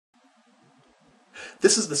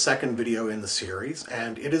This is the second video in the series,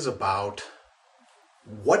 and it is about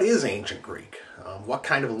what is ancient Greek? What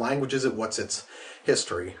kind of language is it? What's its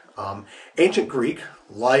history? Ancient Greek,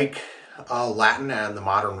 like Latin and the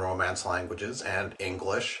modern Romance languages, and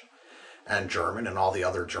English and German and all the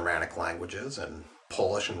other Germanic languages, and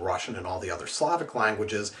Polish and Russian and all the other Slavic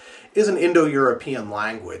languages, is an Indo-European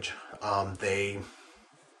language.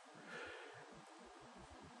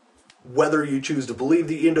 Whether you choose to believe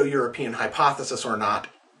the Indo-European hypothesis or not,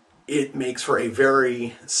 it makes for a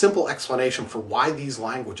very simple explanation for why these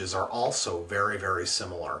languages are also very, very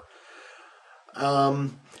similar.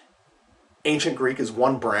 Ancient Greek is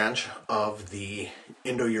one branch of the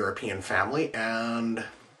Indo-European family, and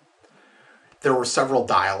there were several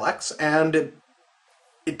dialects, and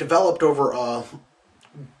it developed over a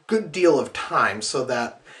good deal of time so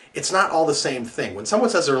that it's not all the same thing. When someone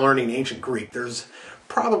says they're learning ancient Greek, there's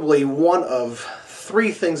probably one of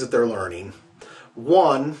three things that they're learning.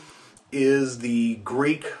 One is the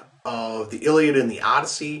Greek of the Iliad and the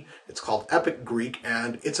Odyssey. It's called Epic Greek,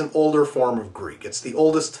 and it's an older form of Greek. It's the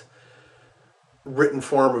oldest written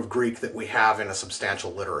form of Greek that we have in a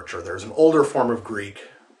substantial literature. There's an older form of Greek,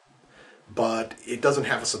 but it doesn't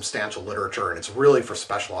have a substantial literature, and it's really for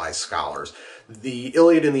specialized scholars. The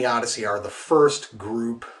Iliad and the Odyssey are the first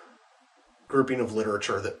grouping of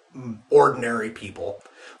literature that ordinary people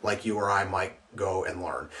like you or I might go and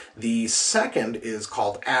learn. The second is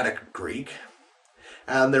called Attic Greek,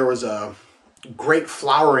 and there was a great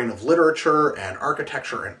flowering of literature and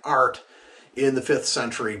architecture and art in the 5th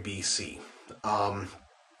century BC.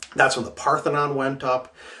 That's when the Parthenon went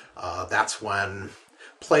up. That's when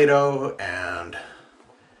Plato and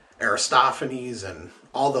Aristophanes and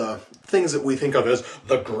all the things that we think of as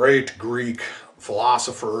the great Greek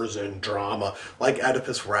philosophers and drama, like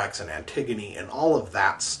Oedipus Rex and Antigone and all of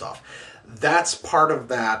that stuff. That's part of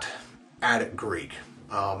that Attic Greek.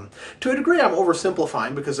 To a degree, I'm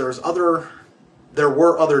oversimplifying because there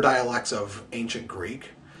were other dialects of ancient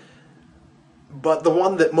Greek, but the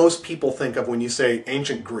one that most people think of when you say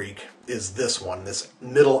ancient Greek is this one, this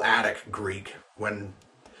Middle Attic Greek, when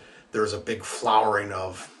there's a big flowering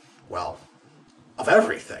of, well, of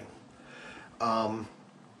everything.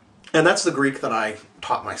 And that's the Greek that I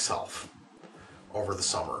taught myself over the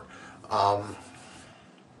summer. And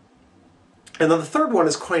then the third one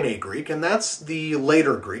is Koine Greek, and that's the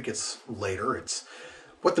later Greek. It's later. It's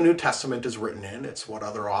what the New Testament is written in. It's what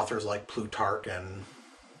other authors like Plutarch and,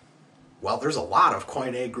 well, there's a lot of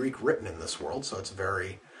Koine Greek written in this world, so it's a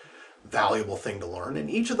very valuable thing to learn. And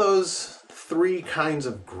each of those three kinds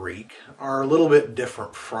of Greek are a little bit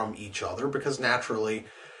different from each other because naturally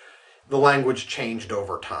the language changed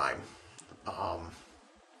over time.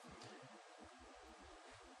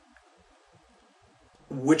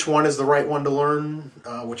 Which one is the right one to learn?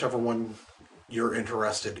 Whichever one you're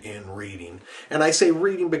interested in reading. And I say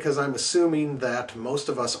reading because I'm assuming that most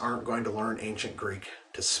of us aren't going to learn ancient Greek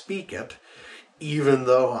to speak it, even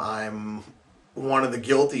though I'm one of the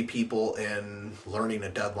guilty people in learning a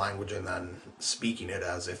dead language and then speaking it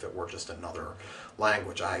as if it were just another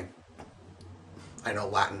language. I know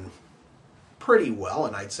Latin pretty well,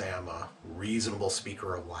 and I'd say I'm a reasonable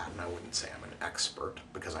speaker of Latin. I wouldn't say I'm an expert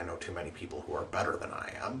because I know too many people who are better than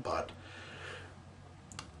I am, but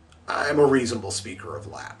I'm a reasonable speaker of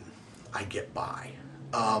Latin. I get by.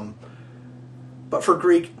 But for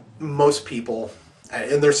Greek, most people,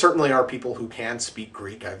 and there certainly are people who can speak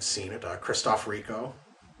Greek, I've seen it. Christoph Rico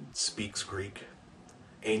speaks Greek,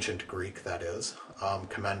 ancient Greek, that is,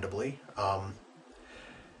 commendably.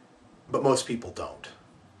 But most people don't.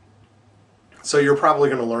 So you're probably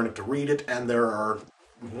going to learn it to read it, and there are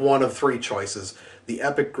one of three choices: the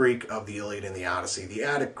Epic Greek of the Iliad and the Odyssey, the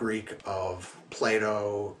Attic Greek of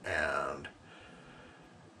Plato and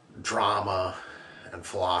drama and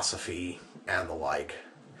philosophy and the like,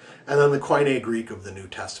 and then the Koine Greek of the New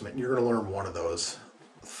Testament. You're going to learn one of those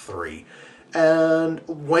three. And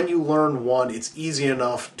when you learn one, it's easy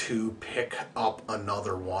enough to pick up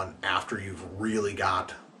another one after you've really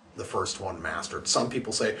got the first one mastered. Some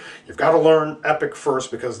people say you've got to learn Epic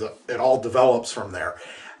first because it all develops from there.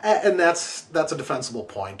 And that's a defensible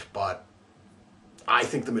point, but I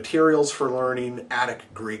think the materials for learning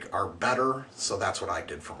Attic Greek are better, so that's what I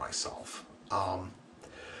did for myself. A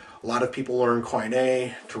lot of people learn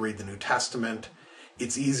Koine to read the New Testament.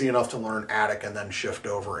 It's easy enough to learn Attic and then shift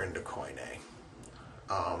over into Koine.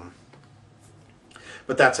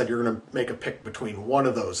 But that said, you're going to make a pick between one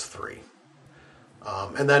of those three.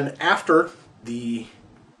 And then after the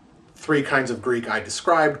three kinds of Greek I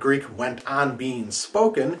described, Greek went on being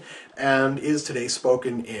spoken and is today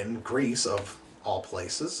spoken in Greece, of all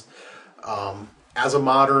places. as a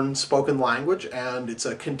modern spoken language, and it's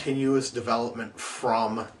a continuous development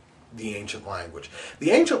from the ancient language.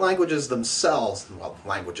 The ancient languages themselves, well,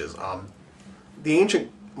 the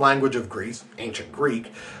ancient language of Greece, ancient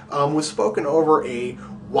Greek, was spoken over a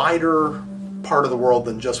wider part of the world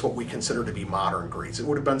than just what we consider to be modern Greece. It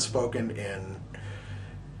would have been spoken in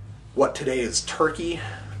what today is Turkey,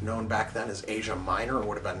 known back then as Asia Minor. It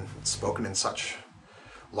would have been spoken in such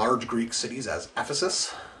large Greek cities as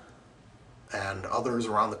Ephesus and others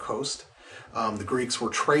around the coast. The Greeks were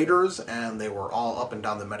traders, and they were all up and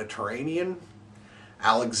down the Mediterranean.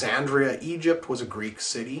 Alexandria, Egypt, was a Greek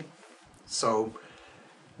city. So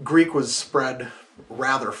Greek was spread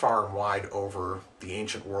rather far and wide over the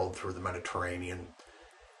ancient world through the Mediterranean,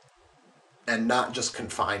 and not just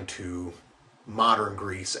confined to modern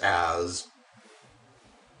Greece as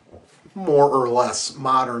more or less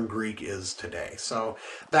modern Greek is today. So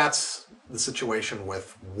that's the situation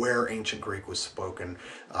with where ancient Greek was spoken.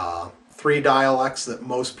 Three dialects that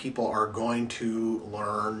most people are going to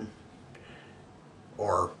learn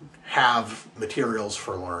or have materials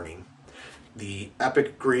for learning. The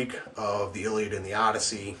Epic Greek of the Iliad and the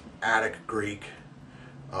Odyssey, Attic Greek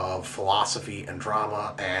of philosophy and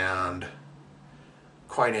drama, and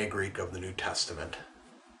Koine Greek of the New Testament.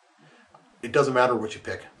 It doesn't matter what you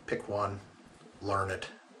pick. Pick one, learn it,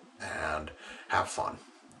 and have fun.